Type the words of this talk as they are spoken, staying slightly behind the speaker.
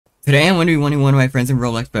Today I'm going to be winning one of my friends in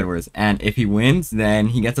Roblox BedWars, and if he wins, then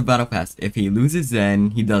he gets a battle pass. If he loses,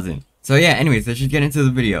 then he doesn't. So yeah, anyways, let's just get into the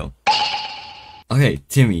video. Okay,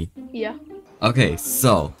 Timmy. Yeah. Okay,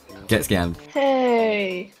 so, get scammed.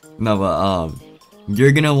 Hey. No, but,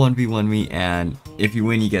 you're gonna 1v1 me, and if you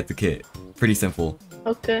win, you get the kit. Pretty simple.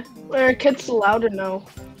 Okay. Are kids allowed or no?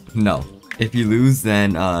 No. If you lose,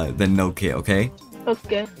 then no kit, okay?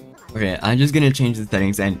 Okay. Okay, I'm just gonna change the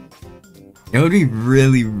settings, and it would be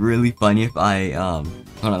really funny if I,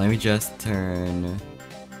 hold on, let me just turn...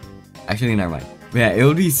 Actually, never mind. But yeah, it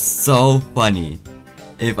would be so funny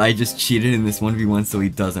if I just cheated in this 1v1 so he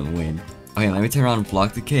doesn't win. Okay, let me turn on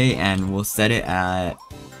block decay, and we'll set it at...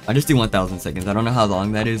 I'll just do 1000 seconds. I don't know how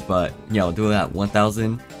long that is, but yeah, I'll do it at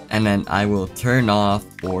 1000. And then I will turn off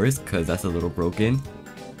force, because that's a little broken.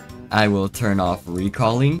 I will turn off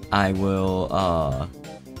recalling. I will,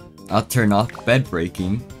 I'll turn off bed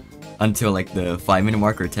breaking until like the 5-minute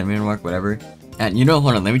mark or 10-minute mark, whatever. And you know,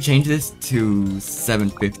 hold on, let me change this to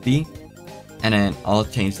 750. And then I'll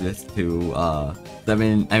change this to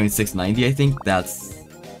 690, I think.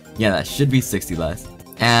 Yeah, that should be 60 less.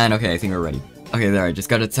 And okay, I think we're ready. Okay, there, I just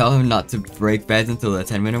gotta tell him not to break beds until the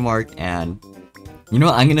 10-minute mark, and you know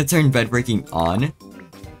what, I'm gonna turn bed breaking on.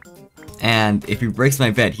 And if he breaks my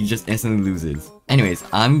bed, he just instantly loses. Anyways,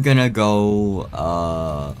 I'm gonna go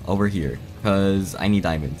over here, cause I need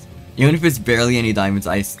diamonds. Even if it's barely any diamonds,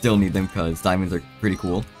 I still need them cause diamonds are pretty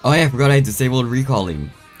cool. Oh yeah, I forgot I disabled recalling,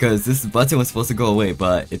 cause this button was supposed to go away,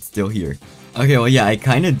 but it's still here. Okay, well yeah, I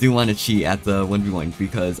kinda do want to cheat at the 1v1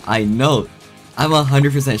 because I know, I'm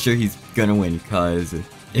 100% sure he's gonna win, cause if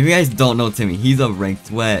you guys don't know Timmy, he's a ranked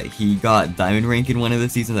sweat. He got diamond rank in one of the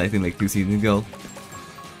seasons, I think like 2 seasons ago.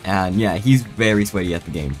 And yeah, he's very sweaty at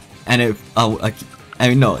the game. And if, I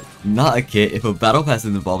mean no, not a kid, if a battle pass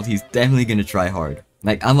is involved, he's definitely gonna try hard.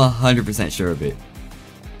 Like, I'm 100% sure of it.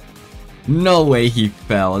 No way he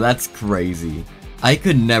fell, that's crazy. I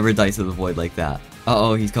could never dice to the void like that.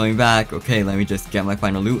 Uh-oh, he's coming back. Okay, let me just get my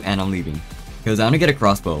final loot and I'm leaving. Because I want to get a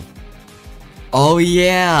crossbow. Oh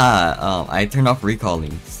yeah! I turned off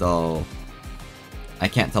recalling, so I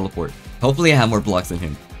can't teleport. Hopefully I have more blocks than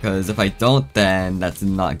him. Because if I don't, then that's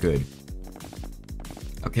not good.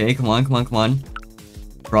 Okay, come on, come on, come on.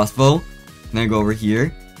 Crossbow. Then I go over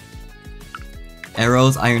here.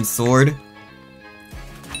 Arrows, iron sword.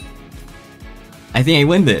 I think I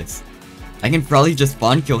win this. I can probably just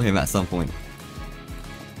spawn kill him at some point.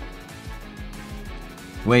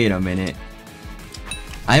 Wait a minute.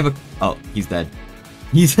 I have a... Oh, he's dead.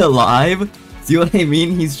 He's alive? See what I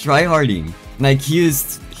mean? He's tryharding. Like,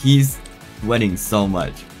 he's sweating so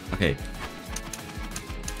much. Okay.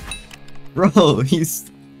 Bro,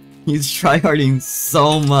 he's tryharding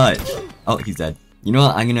so much. Oh, he's dead. You know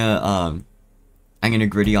what? I'm gonna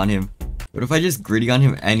gritty on him. What if I just gritty on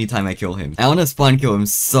him anytime I kill him? I wanna spawn kill him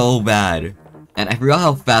so bad. And I forgot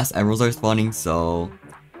how fast emeralds are spawning, so...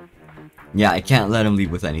 Yeah, I can't let him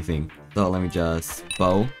leave with anything. So let me just...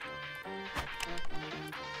 bow.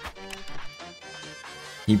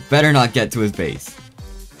 He better not get to his base.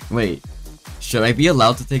 Wait. Should I be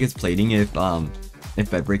allowed to take his plating if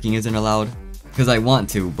bed breaking isn't allowed? Because I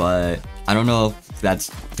want to, but I don't know if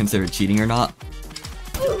that's considered cheating or not.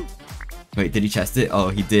 Wait, did he chest it? Oh,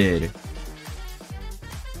 he did.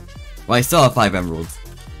 Well, I still have 5 emeralds.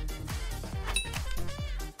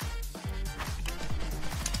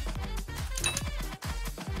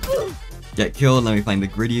 Get killed, let me find the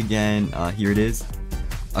gritty again. Here it is.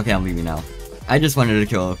 Okay, I'm leaving now. I just wanted to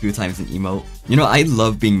kill him a few times in emote. You know, I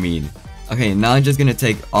love being mean. Okay, now I'm just gonna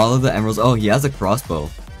take all of the emeralds. Oh, he has a crossbow.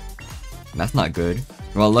 That's not good.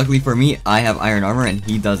 Well, luckily for me, I have iron armor and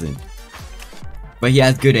he doesn't. But he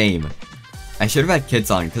has good aim. I should have had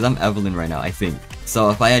kits on, because I'm Evelyn right now, I think.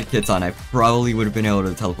 So if I had kits on, I probably would have been able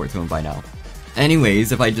to teleport to him by now.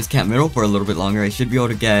 Anyways, if I just camp middle for a little bit longer, I should be able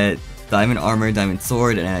to get diamond armor, diamond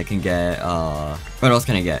sword, and I can get, what else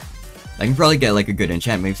can I get? I can probably get like a good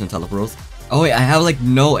enchant, maybe some teleportals. Oh wait, I have like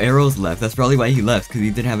no arrows left. That's probably why he left, because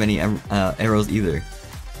he didn't have any arrows either.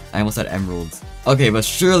 I almost had emeralds. Okay, but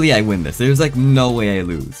surely I win this. There's like no way I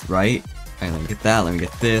lose, right? Alright, let me get that, let me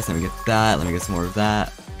get this, let me get that, let me get some more of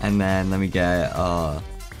that. And then let me get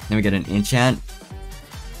an enchant.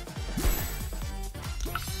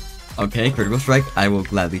 Okay, critical strike. I will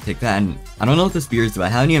gladly take that. And I don't know what the spears do. I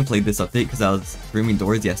haven't even played this update because I was streaming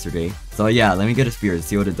doors yesterday. So yeah, let me get a spear to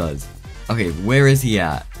see what it does. Okay, where is he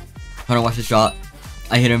at? Hold on, watch the shot.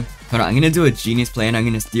 I hit him. Hold on, I'm gonna do a genius play and I'm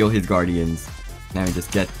gonna steal his guardians. Now we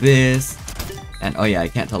just get this. And oh yeah, I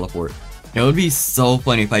can't teleport. It would be so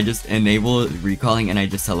funny if I just enable recalling and I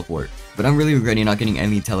just teleport. But I'm really regretting not getting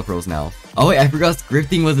any telepros now. Oh wait, I forgot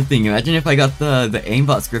scripting was a thing. Imagine if I got the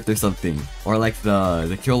aimbot script or something. Or like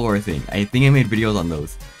the kill war thing. I think I made videos on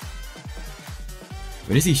those.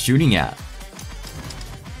 What is he shooting at?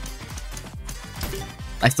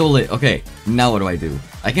 I stole it. Okay, now what do I do?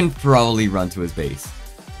 I can probably run to his base.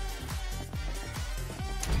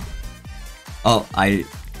 Oh, I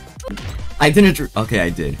didn't. Okay, I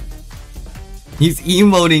did. He's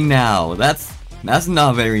emoting now. That's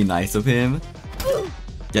not very nice of him.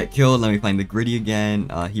 Get killed. Let me find the gritty again.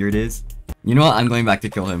 Here it is. You know what? I'm going back to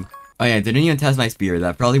kill him. Oh yeah, I didn't even test my spear.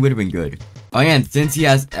 That probably would have been good. Oh yeah, and since he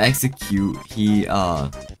has execute, he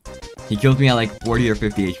kills me at like 40 or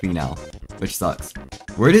 50 HP now, which sucks.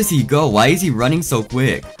 Where does he go? Why is he running so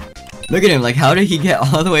quick? Look at him, like how did he get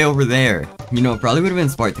all the way over there? You know, it probably would have been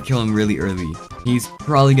smart to kill him really early. He's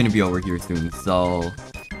probably gonna be over here soon, so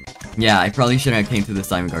yeah, I probably shouldn't have came to the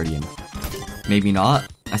Diamond Guardian. Maybe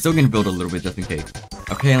not. I'm still gonna build a little bit just in case.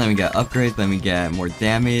 Okay, let me get upgrades, let me get more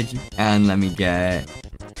damage, and let me get...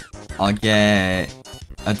 I'll get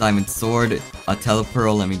a diamond sword, a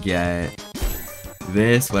telepearl, let me get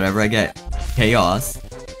this, whatever I get. Chaos.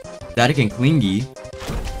 Static and clingy.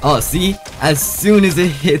 Oh, see? As soon as it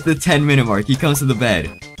hit the 10-minute mark, he comes to the bed.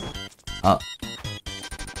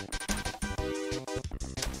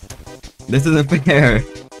 This isn't fair.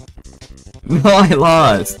 No, I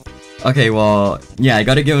lost. Okay, well, yeah, I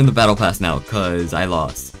gotta give him the battle pass now, cause I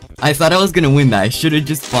lost. I thought I was gonna win that. I should've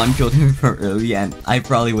just spawn killed him from early, and I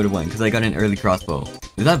probably would've won, cause I got an early crossbow.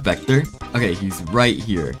 Is that Vector? Okay, he's right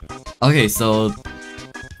here. Okay, so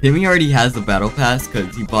Timmy already has the battle pass,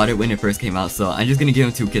 cause he bought it when it first came out, so I'm just gonna give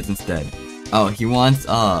him 2 kits instead. Oh, he wants,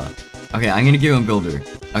 okay, I'm gonna give him Builder.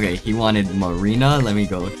 Okay, he wanted Marina. Let me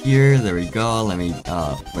go here. There we go. Let me,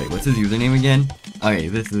 wait, what's his username again? Okay,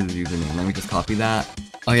 this is his username. Let me just copy that.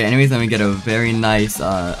 Okay, anyways, let me get a very nice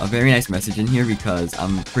message in here because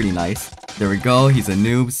I'm pretty nice. There we go, he's a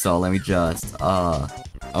noob, so let me just,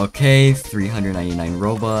 okay, 399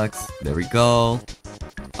 Robux. There we go.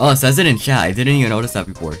 Oh, it says it in chat. I didn't even notice that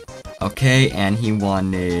before. Okay, and he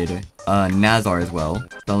wanted, Nazar as well.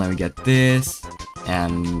 So let me get this,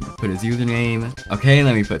 and put his username. Okay,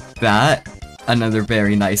 let me put that. Another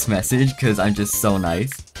very nice message, because I'm just so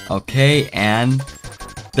nice. Okay, and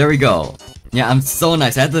there we go. Yeah, I'm so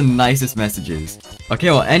nice. I had the nicest messages. Okay,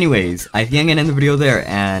 well, anyways, I think I'm gonna end the video there,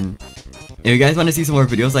 and if you guys want to see some more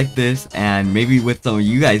videos like this, and maybe with some of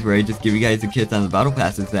you guys where I just give you guys the kits on the battle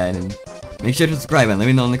passes, then make sure to subscribe and let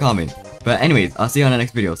me know in the comment. But anyways, I'll see you on the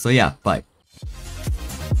next video. So yeah, bye.